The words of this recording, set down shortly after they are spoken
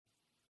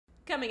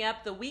Coming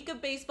up, the week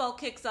of baseball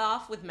kicks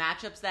off with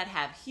matchups that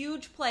have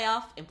huge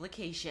playoff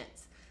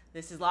implications.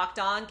 This is Locked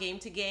On Game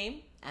to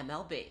Game,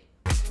 MLB.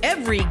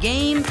 Every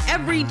game,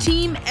 every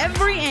team,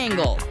 every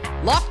angle.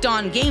 Locked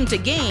On Game to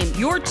Game,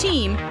 your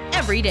team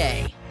every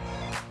day.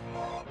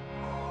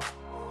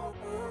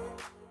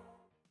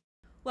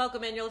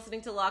 Welcome in. You're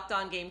listening to Locked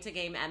On Game to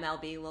Game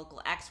MLB.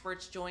 Local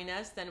experts join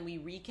us. Then we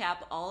recap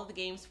all of the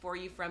games for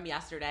you from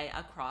yesterday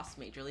across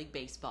Major League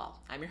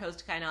Baseball. I'm your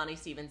host, Kainani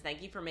Stevens.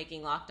 Thank you for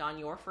making Locked On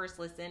your first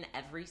listen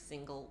every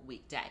single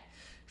weekday.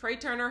 Trea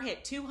Turner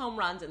hit 2 home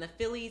runs and the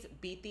Phillies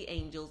beat the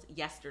Angels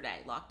yesterday.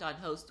 Locked On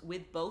host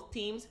with both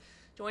teams.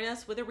 Join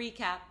us with a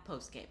recap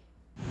post-game.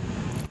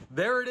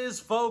 There it is,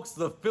 folks.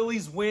 The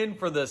Phillies win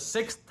for the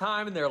 6th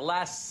time in their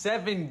last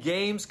 7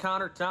 games.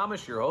 Connor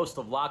Thomas, your host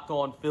of Locked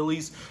On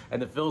Phillies,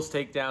 and the Phils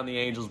take down the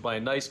Angels by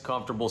a nice,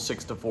 comfortable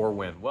 6-4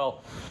 win.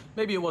 Well,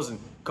 maybe it wasn't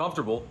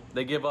comfortable.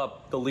 They give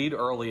up the lead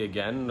early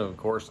again. Of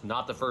course,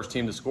 not the first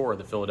team to score,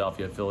 the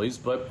Philadelphia Phillies,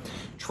 but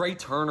Trea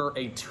Turner,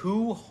 a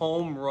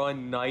 2-home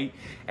run night,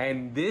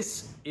 and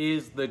this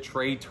is the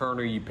Trea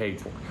Turner you paid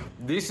for.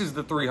 This is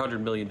the $300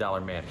 million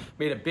man.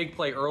 Made a big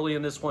play early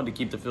in this one to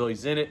keep the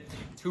Phillies in it.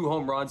 2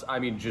 home runs. I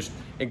mean, just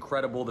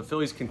incredible. The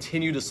Phillies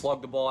continue to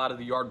slug the ball out of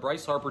the yard.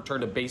 Bryce Harper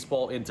turned a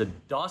baseball into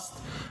dust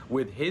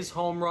with his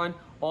home run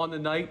on the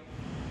night.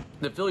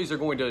 The Phillies are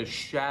going to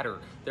shatter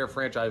their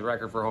franchise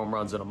record for home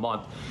runs in a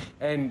month.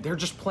 And they're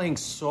just playing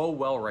so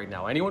well right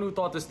now. Anyone who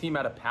thought this team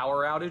had a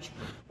power outage,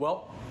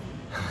 well,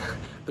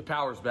 the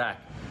power's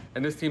back.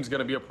 And this team's going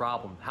to be a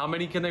problem. How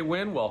many can they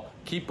win? Well,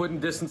 keep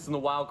putting distance in the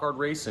wild card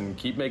race and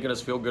keep making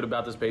us feel good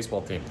about this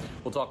baseball team.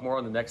 We'll talk more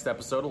on the next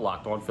episode of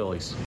Locked On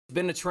Phillies. It's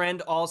been a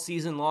trend all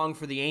season long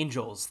for the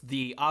Angels.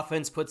 The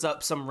offense puts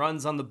up some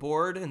runs on the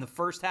board in the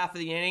first half of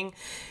the inning,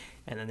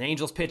 and then the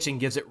Angels pitching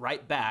gives it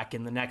right back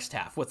in the next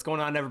half. What's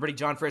going on, everybody?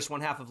 John Frisch,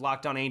 one half of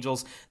Locked On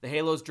Angels. The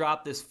Halos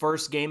dropped this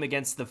first game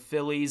against the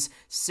Phillies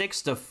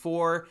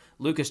 6-4.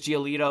 Lucas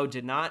Giolito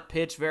did not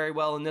pitch very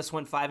well in this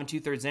one. 5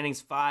 2/3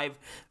 innings, 5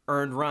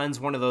 earned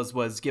runs. One of those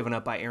was given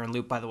up by Aaron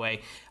Loup, by the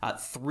way.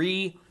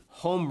 3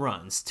 home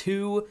runs,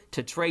 2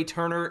 to Trea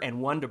Turner and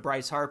 1 to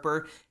Bryce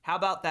Harper. How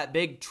about that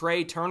big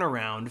Trea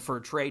turnaround for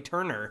Trea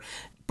Turner?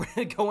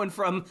 Going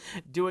from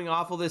doing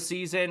awful this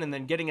season and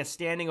then getting a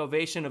standing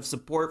ovation of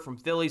support from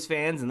Phillies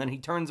fans, and then he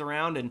turns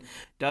around and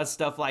does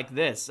stuff like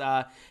this.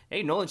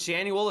 Hey, Nolan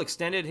Schanuel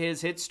extended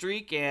his hit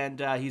streak, and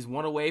he's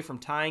 1 away from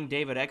tying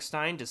David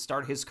Eckstein to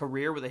start his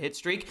career with a hit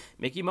streak.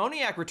 Mickey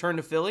Moniak returned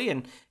to Philly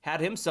and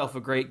had himself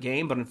a great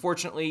game, but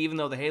unfortunately, even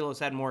though the Halos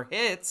had more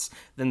hits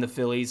than the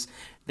Phillies,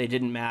 they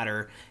didn't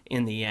matter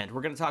in the end.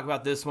 We're going to talk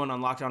about this one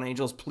on Locked On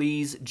Angels.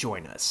 Please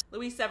join us.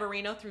 Luis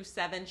Severino threw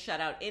 7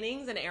 shutout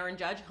innings, and Aaron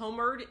Judge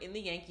homered in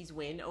the Yankees'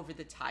 win over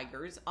the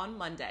Tigers on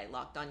Monday.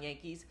 Locked On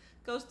Yankees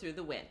goes through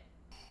the win.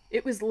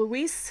 It was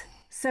Luis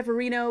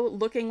Severino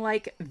looking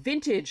like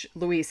vintage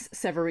Luis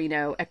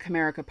Severino at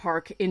Comerica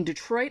Park in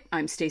Detroit.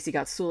 I'm Stacey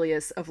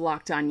Gotsoulias of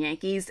Locked On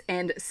Yankees,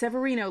 and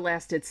Severino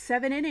lasted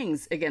 7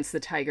 innings against the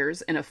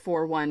Tigers in a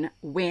 4-1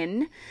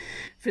 win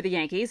for the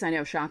Yankees. I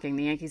know, shocking.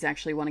 The Yankees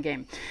actually won a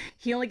game.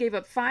 He only gave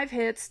up 5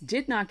 hits,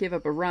 did not give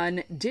up a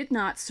run, did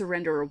not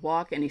surrender a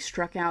walk, and he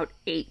struck out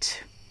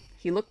 8.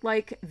 He looked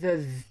like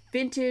the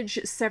vintage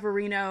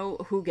Severino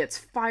who gets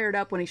fired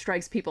up when he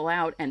strikes people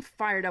out and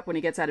fired up when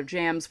he gets out of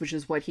jams, which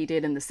is what he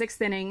did in the 6th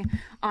inning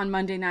on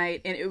Monday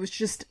night. And it was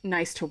just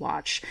nice to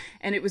watch.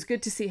 And it was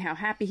good to see how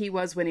happy he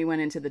was when he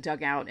went into the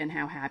dugout and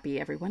how happy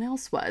everyone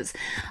else was.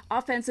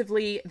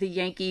 Offensively, the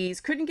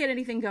Yankees couldn't get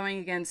anything going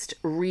against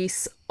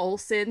Reese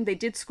Olson. They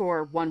did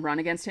score 1 run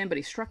against him, but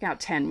he struck out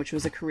 10, which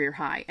was a career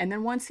high. And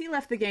then once he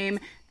left the game,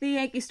 the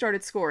Yankees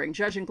started scoring.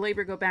 Judge and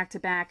Glaber go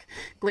back-to-back.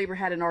 Glaber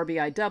had an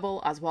RBI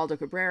double. Oswaldo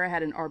Cabrera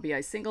had an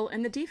RBI single,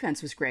 and the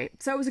defense was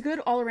great. So it was a good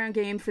all-around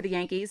game for the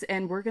Yankees,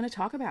 and we're going to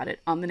talk about it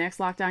on the next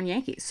Locked On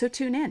Yankees. So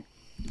tune in.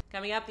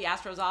 Coming up, the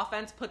Astros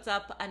offense puts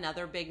up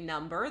another big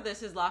number.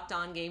 This is Locked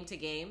On Game to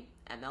Game,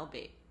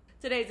 MLB.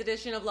 Today's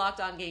edition of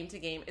Locked On Game to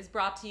Game is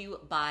brought to you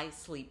by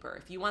Sleeper.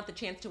 If you want the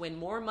chance to win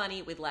more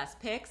money with less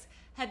picks,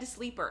 head to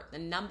Sleeper, the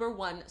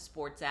 #1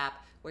 sports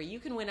app, where you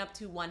can win up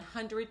to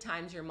 100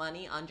 times your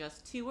money on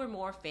just 2 or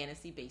more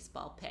fantasy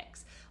baseball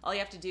picks. All you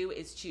have to do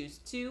is choose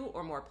 2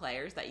 or more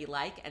players that you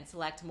like and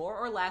select more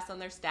or less on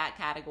their stat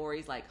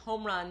categories like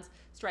home runs,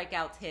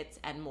 strikeouts, hits,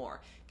 and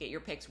more. Get your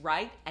picks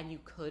right, and you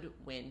could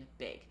win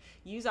big.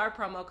 Use our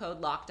promo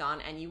code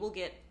LOCKEDON, and you will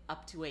get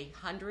up to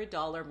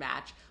 $100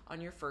 match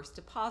on your first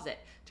deposit.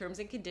 Terms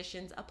and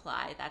conditions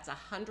apply. That's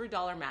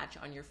 $100 match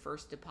on your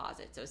first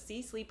deposit. So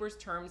see Sleeper's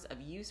terms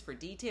of use for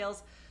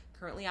details.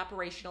 Currently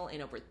operational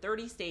in over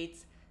 30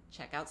 states.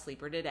 Check out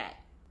Sleeper today.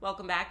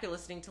 Welcome back. You're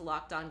listening to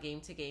Locked On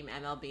Game to Game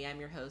MLB. I'm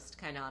your host,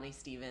 Kainani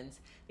Stevens.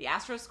 The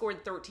Astros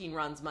scored 13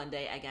 runs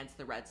Monday against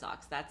the Red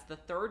Sox. That's the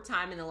 3rd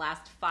time in the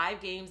last 5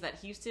 games that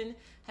Houston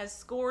has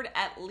scored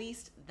at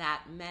least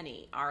that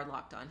many. Our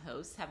Locked On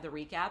hosts have the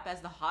recap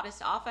as the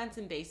hottest offense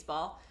in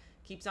baseball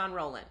keeps on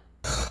rolling.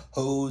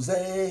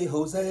 Jose,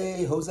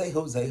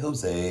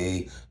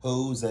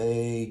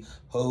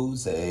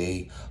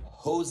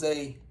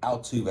 Jose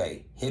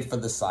Altuve hit for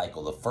the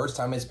cycle. The first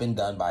time it's been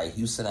done by a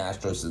Houston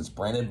Astros since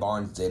Brandon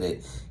Barnes did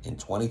it in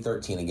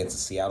 2013 against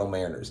the Seattle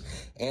Mariners.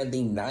 And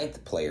the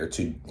 9th player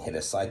to hit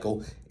a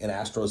cycle in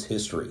Astros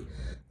history.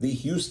 The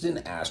Houston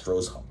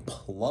Astros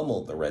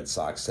pummeled the Red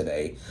Sox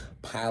today,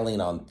 piling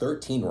on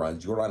 13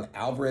 runs. Yordan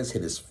Alvarez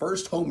hit his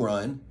first home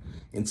run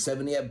in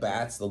 70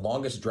 at-bats, the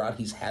longest drought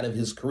he's had of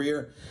his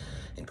career.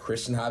 And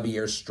Christian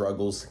Javier's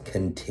struggles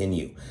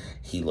continue.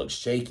 He looks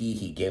shaky.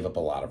 He gave up a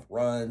lot of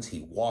runs.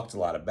 He walked a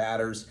lot of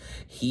batters.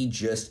 He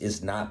just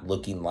is not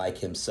looking like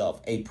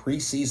himself. A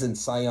preseason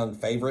Cy Young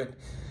favorite,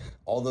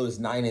 although his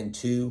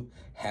 9-2,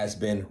 has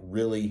been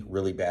really,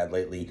 really bad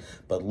lately.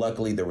 But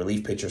luckily, the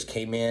relief pitchers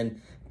came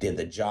in, did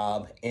the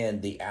job, and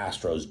the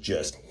Astros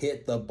just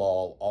hit the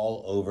ball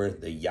all over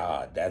the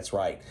yard. That's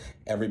right.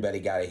 Everybody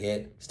got a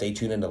hit. Stay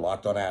tuned into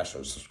Locked On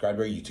Astros. Subscribe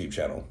to our YouTube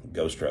channel.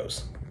 Go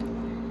Stros.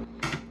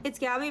 It's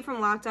Gabby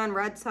from Locked On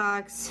Red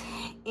Sox,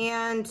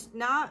 and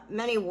not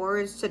many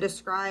words to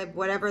describe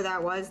whatever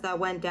that was that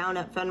went down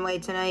at Fenway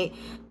tonight.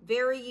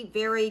 Very,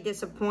 very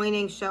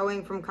disappointing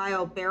showing from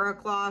Kyle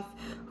Barraclough,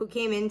 who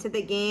came into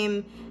the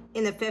game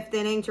in the 5th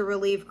inning to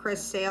relieve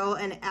Chris Sale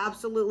and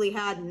absolutely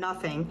had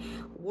nothing.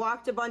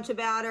 Walked a bunch of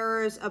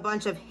batters, a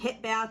bunch of hit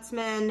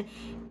batsmen,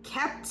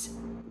 kept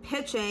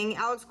pitching.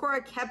 Alex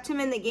Cora kept him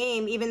in the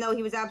game even though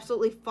he was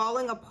absolutely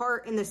falling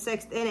apart in the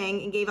 6th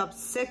inning and gave up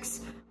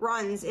 6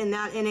 runs in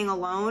that inning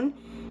alone.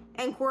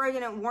 And Cora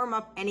didn't warm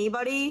up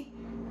anybody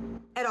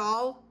at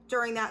all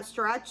during that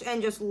stretch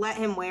and just let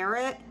him wear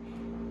it.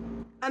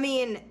 I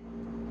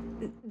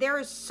mean,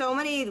 there's so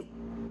many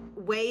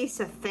ways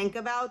to think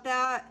about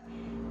that,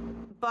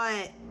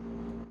 but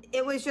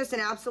it was just an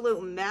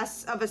absolute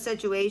mess of a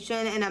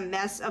situation and a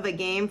mess of a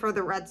game for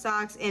the Red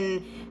Sox in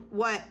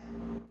what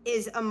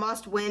is a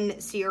must-win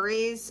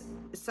series.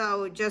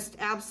 So just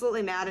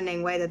absolutely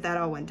maddening way that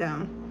all went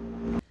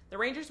down. The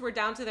Rangers were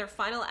down to their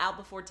final out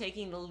before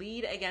taking the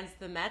lead against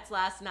the Mets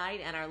last night,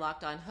 and our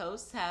Locked On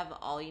hosts have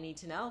all you need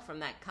to know from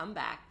that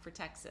comeback for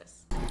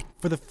Texas.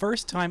 For the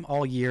first time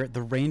all year,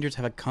 the Rangers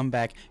have a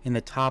comeback in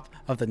the top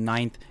of the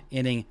 9th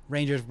inning.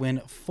 Rangers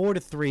win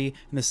 4-3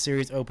 in the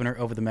series opener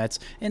over the Mets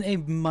in a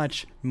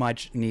much,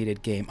 much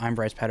needed game. I'm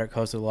Bryce Patrick,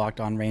 host of the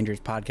Locked On Rangers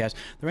podcast.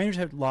 The Rangers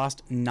have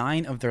lost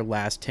 9 of their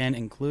last 10,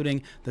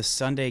 including the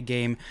Sunday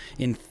game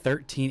in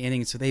 13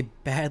 innings, so they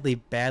badly,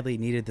 badly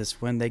needed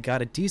this win. They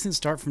got a decent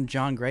start from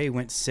John Gray,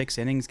 went 6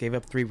 innings, gave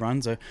up 3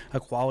 runs, a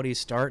quality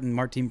start, and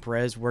Martin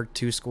Perez worked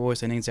 2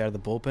 scoreless innings out of the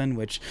bullpen,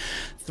 which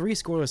 3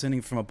 scoreless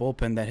innings from a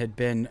bullpen that had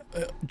been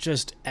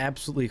just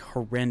absolutely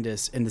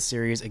horrendous in the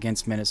series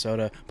against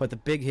Minnesota. But the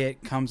big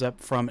hit comes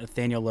up from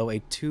Nathaniel Lowe, a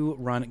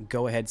 2-run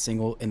go-ahead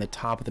single in the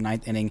top of the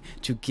 9th inning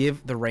to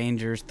give the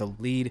Rangers the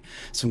lead.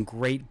 Some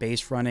great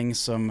base running,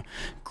 some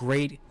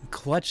great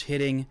clutch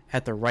hitting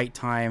at the right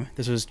time.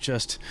 This was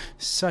just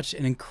such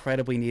an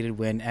incredibly needed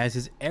win, as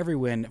is every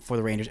win for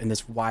the Rangers in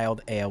this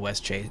wild AL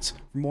West chase.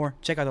 For more,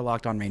 check out the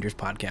Locked On Rangers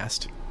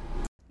podcast.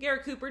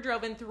 Garrett Cooper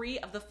drove in 3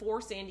 of the 4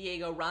 San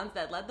Diego runs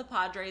that led the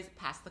Padres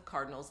past the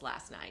Cardinals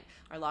last night.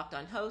 Our Locked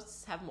On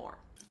hosts have more.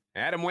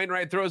 Adam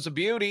Wainwright throws a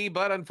beauty,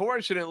 but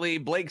unfortunately,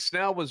 Blake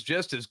Snell was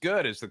just as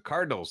good as the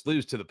Cardinals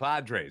lose to the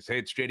Padres. Hey,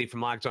 it's JD from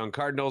Locked On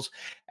Cardinals.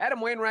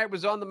 Adam Wainwright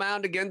was on the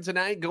mound again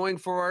tonight, going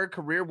for our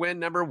career win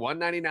number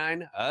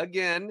 199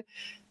 again.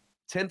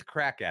 10th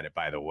crack at it,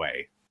 by the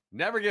way.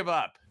 Never give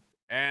up.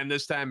 And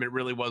this time it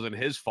really wasn't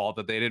his fault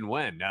that they didn't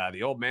win.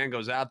 The old man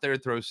goes out there,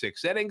 throws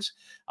 6 innings,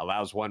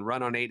 allows 1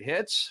 run on 8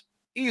 hits.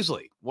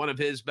 Easily one of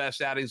his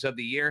best outings of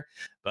the year.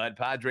 But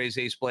Padres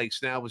ace Blake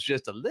Snell was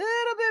just a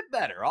little bit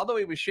better. Although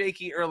he was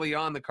shaky early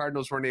on, the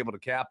Cardinals weren't able to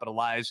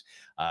capitalize.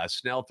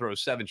 Snell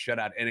throws 7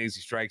 shutout innings.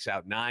 He strikes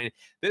out 9.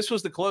 This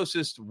was the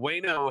closest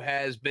Waino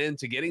has been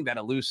to getting that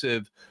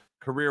elusive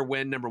career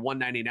win number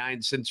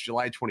 199 since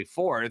July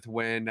 24th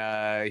when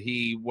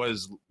he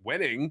was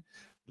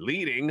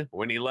leading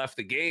when he left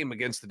the game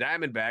against the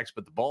Diamondbacks,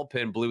 but the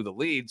bullpen blew the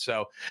lead.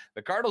 So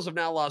the Cardinals have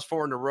now lost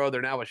 4 in a row.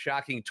 They're now a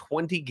shocking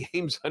 20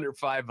 games under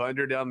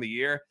 500 on the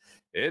year.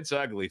 It's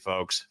ugly,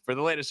 folks. For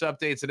the latest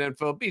updates and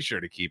info, be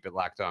sure to keep it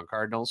Locked On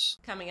Cardinals.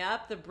 Coming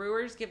up, the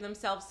Brewers give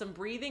themselves some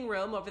breathing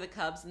room over the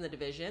Cubs in the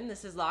division.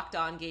 This is Locked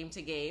On Game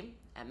to Game,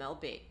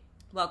 MLB.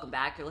 Welcome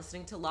back. You're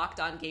listening to Locked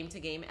On Game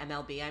to Game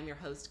MLB. I'm your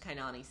host,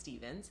 Kainani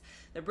Stevens.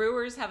 The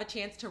Brewers have a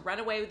chance to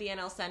run away with the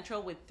NL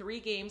Central with 3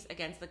 games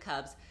against the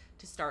Cubs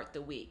to start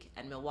the week,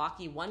 and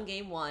Milwaukee won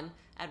Game 1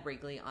 at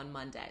Wrigley on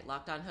Monday.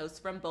 Locked On hosts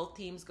from both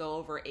teams go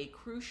over a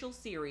crucial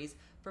series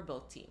for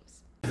both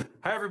teams.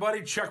 Hi,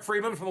 everybody. Chuck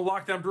Freeman from the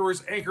Locked On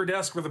Brewers anchor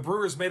desk, where the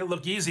Brewers made it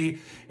look easy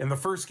in the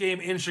first game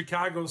in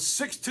Chicago.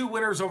 6-2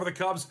 winners over the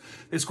Cubs.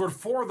 They scored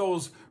 4 of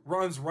those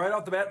runs right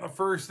off the bat in the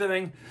first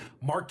inning.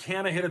 Mark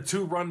Canha hit a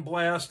 2-run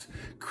blast.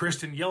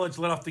 Christian Yelich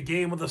led off the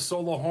game with a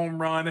solo home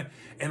run.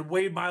 And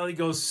Wade Miley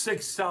goes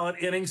 6 solid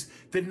innings.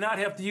 Did not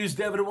have to use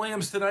Devin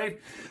Williams tonight.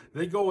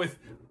 They go with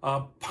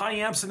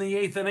Payamps in the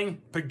 8th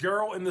inning,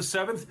 Piguero in the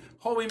 7th.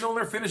 Hoby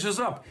Milner finishes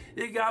up.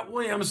 You got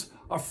Williams,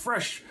 a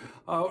fresh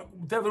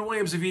Devin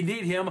Williams if you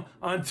need him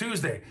on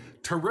Tuesday.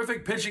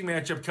 terrific pitching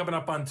matchup coming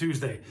up on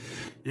Tuesday.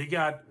 You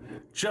got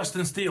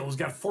Justin Steele, who's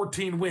got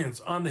 14 wins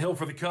on the hill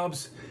for the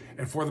Cubs,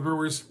 and for the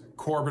Brewers,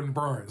 Corbin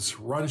Burns.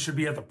 Runs should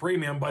be at the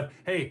premium, but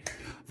hey,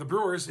 the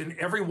Brewers in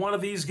every one of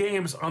these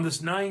games on this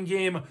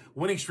 9-game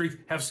winning streak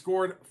have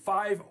scored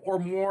 5 or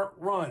more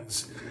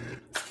runs.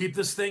 Let's keep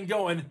this thing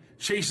going,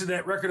 chasing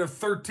that record of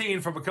 13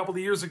 from a couple of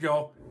years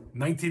ago,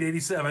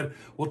 1987.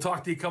 We'll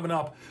talk to you coming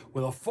up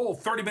with a full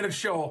 30-minute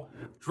show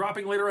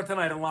dropping later on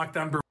tonight on Locked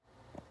On Brewers.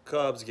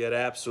 Cubs get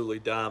absolutely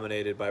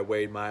dominated by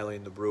Wade Miley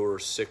and the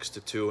Brewers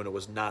 6-2, and it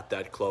was not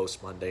that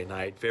close Monday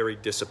night. Very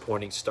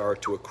disappointing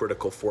start to a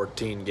critical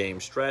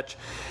 14-game stretch.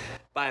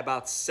 By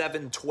about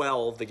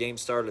 7:12, the game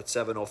started at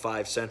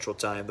 7:05 Central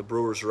Time. The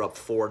Brewers are up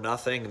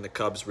 4-0, and the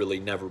Cubs really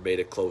never made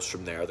it close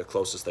from there. The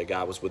closest they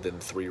got was within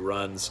 3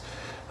 runs.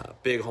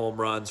 Big home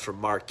runs from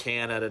Mark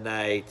Canha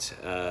tonight.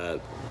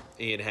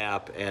 Ian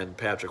Happ and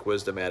Patrick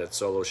Wisdom added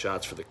solo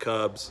shots for the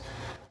Cubs.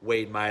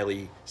 Wade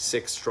Miley,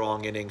 6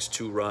 strong innings,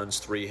 2 runs,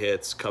 3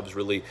 hits. Cubs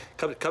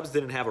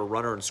didn't have a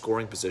runner in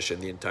scoring position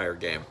the entire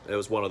game. It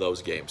was one of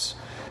those games.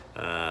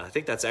 I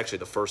think that's actually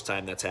the first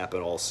time that's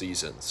happened all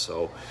season.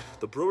 So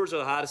the Brewers are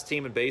the hottest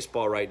team in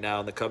baseball right now,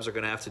 and the Cubs are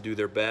going to have to do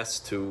their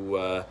best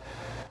to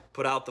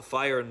put out the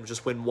fire and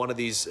just win one of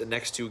these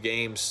next 2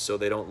 games so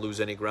they don't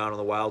lose any ground on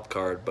the wild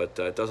card. But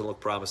it doesn't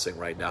look promising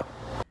right now.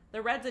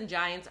 The Reds and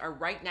Giants are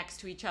right next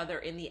to each other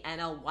in the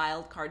NL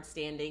wildcard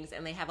standings,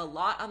 and they have a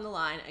lot on the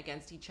line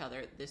against each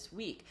other this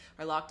week.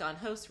 Our Locked On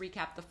hosts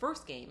recap the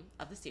first game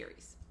of the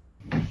series.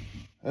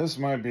 This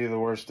might be the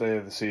worst day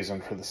of the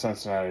season for the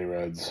Cincinnati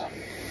Reds.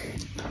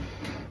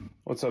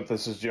 What's up?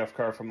 This is Jeff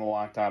Carr from the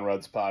Locked On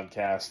Reds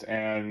podcast,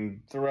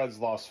 and the Reds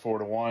lost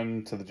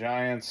 4-1 to the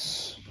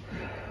Giants.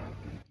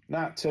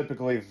 Not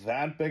typically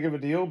that big of a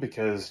deal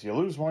because you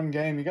lose 1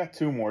 game, you got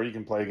 2 more you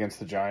can play against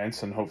the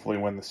Giants and hopefully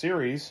win the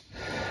series.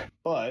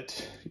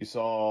 But you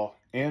saw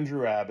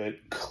Andrew Abbott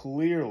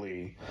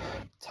clearly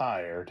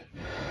tired.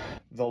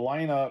 The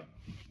lineup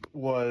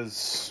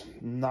was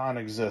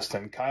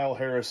non-existent. Kyle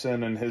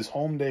Harrison in his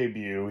home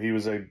debut, he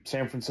was a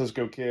San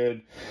Francisco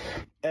kid.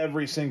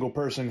 Every single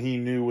person he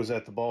knew was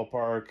at the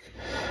ballpark.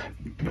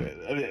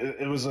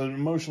 It was an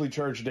emotionally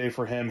charged day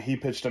for him. He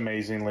pitched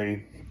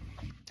amazingly.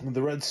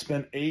 The Reds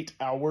spent 8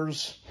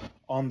 hours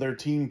on their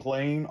team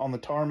playing on the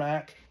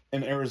tarmac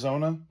in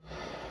Arizona.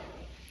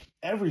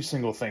 Every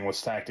single thing was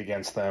stacked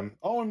against them.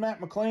 Oh, and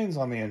Matt McClain's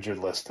on the injured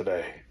list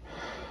today.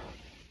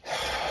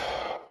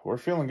 We're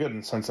feeling good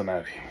in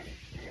Cincinnati.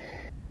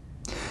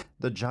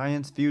 The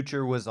Giants'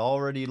 future was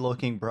already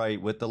looking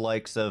bright with the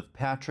likes of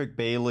Patrick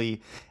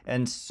Bailey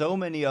and so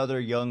many other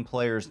young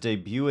players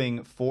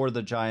debuting for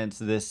the Giants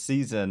this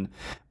season.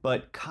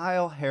 But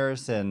Kyle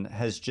Harrison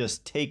has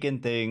just taken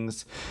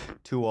things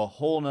to a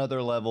whole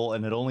nother level,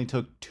 and it only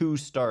took 2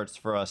 starts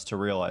for us to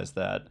realize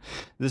that.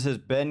 This is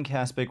Ben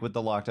Kaspick with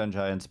the Locked On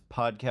Giants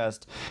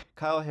podcast.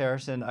 Kyle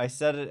Harrison, I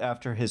said it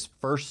after his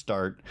first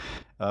start,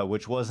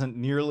 which wasn't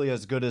nearly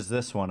as good as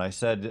this one. I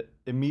said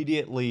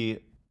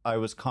immediately I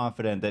was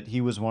confident that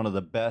he was one of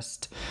the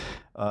best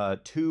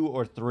 2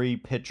 or 3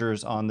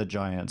 pitchers on the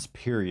Giants,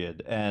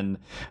 period. And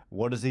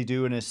what does he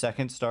do in his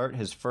second start,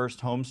 his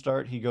first home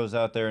start? He goes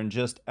out there and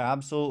just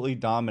absolutely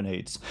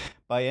dominates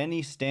by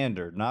any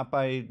standard, not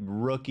by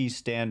rookie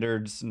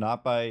standards,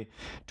 not by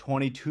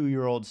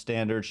 22-year-old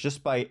standards,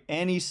 just by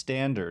any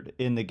standard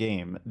in the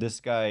game. This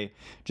guy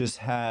just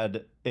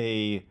had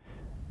a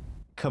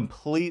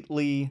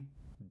completely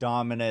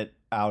dominant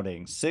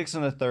outing. 6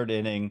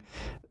 1/3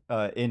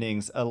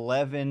 innings,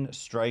 11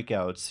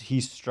 strikeouts. He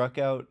struck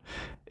out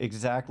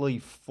exactly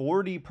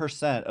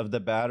 40% of the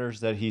batters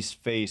that he's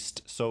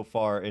faced so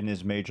far in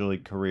his major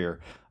league career.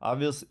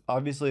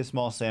 Obviously a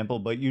small sample,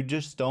 but you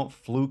just don't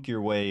fluke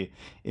your way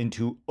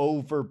into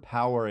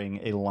overpowering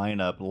a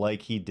lineup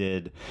like he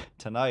did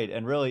tonight.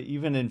 And really,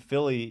 even in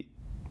Philly,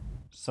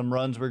 some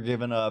runs were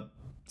given up.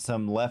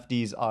 Some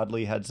lefties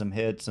oddly had some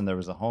hits, and there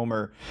was a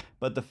homer.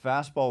 But the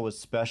fastball was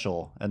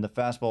special, and the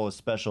fastball was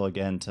special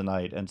again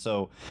tonight. And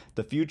so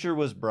the future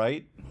was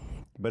bright,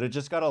 but it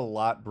just got a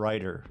lot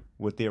brighter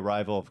with the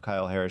arrival of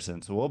Kyle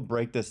Harrison. So we'll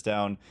break this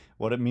down,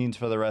 what it means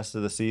for the rest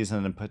of the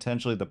season and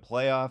potentially the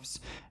playoffs,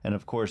 and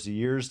of course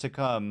years to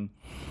come,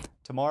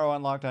 tomorrow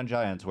on Locked On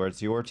Giants, where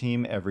it's your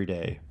team every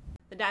day.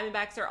 The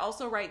Diamondbacks are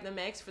also right in the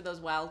mix for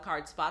those wild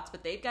card spots,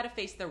 but they've got to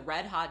face the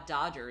red-hot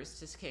Dodgers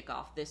to kick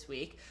off this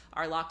week.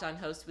 Our Locked On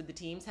hosts with the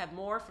teams have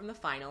more from the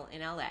final in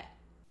LA.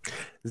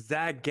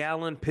 Zach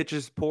Gallen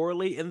pitches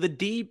poorly, and the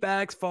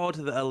D-backs fall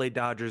to the LA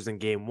Dodgers in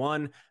Game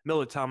 1.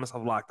 Miller Thomas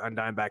of Locked On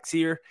Diamondbacks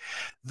here.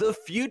 The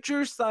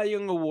future Cy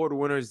Young Award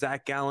winner,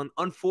 Zach Gallen,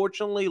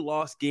 unfortunately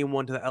lost Game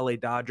 1 to the LA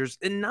Dodgers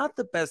in not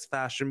the best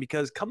fashion,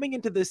 because coming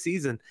into this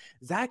season,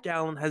 Zach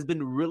Gallen has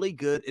been really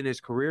good in his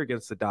career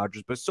against the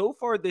Dodgers, but so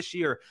far this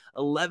year,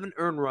 11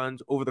 earned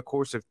runs over the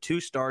course of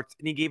 2 starts,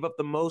 and he gave up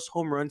the most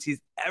home runs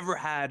he's ever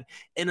had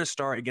in a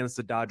start against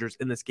the Dodgers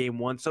in this Game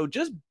 1. So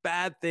just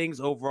bad things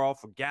overall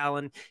for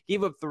Gallen.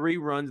 gave up 3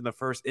 runs in the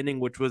first inning,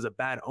 which was a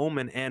bad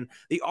omen. And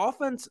the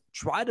offense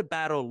tried to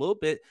battle a little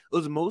bit. It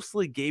was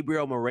mostly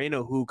Gabriel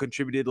Moreno who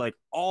contributed like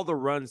all the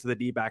runs to the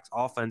D-backs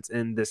offense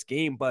in this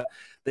game. But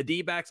the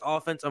D-backs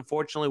offense,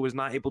 unfortunately, was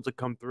not able to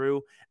come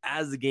through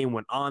as the game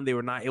went on. They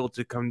were not able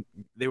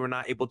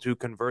to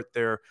convert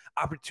their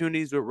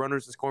opportunities with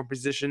runners in scoring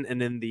position.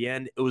 And in the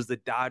end, it was the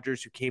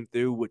Dodgers who came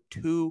through with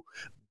 2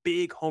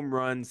 big home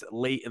runs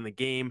late in the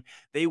game.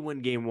 They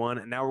win game 1,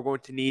 and now we're going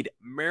to need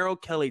Merrill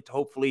Kelly to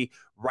hopefully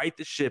right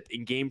the ship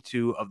in game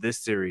 2 of this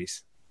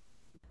series.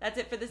 That's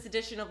it for this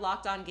edition of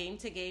Locked On Game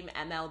to Game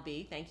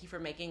MLB. Thank you for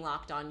making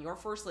Locked On your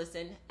first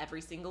listen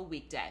every single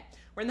weekday.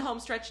 We're in the home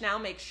stretch now.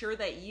 Make sure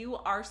that you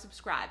are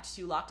subscribed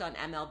to Locked On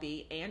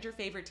MLB and your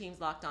favorite team's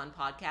Locked On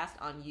podcast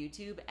on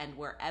YouTube and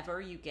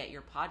wherever you get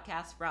your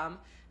podcasts from,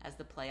 as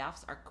the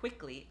playoffs are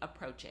quickly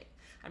approaching.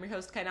 I'm your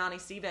host, Kainani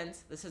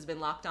Stevens. This has been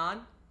Locked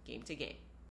On Game to Game.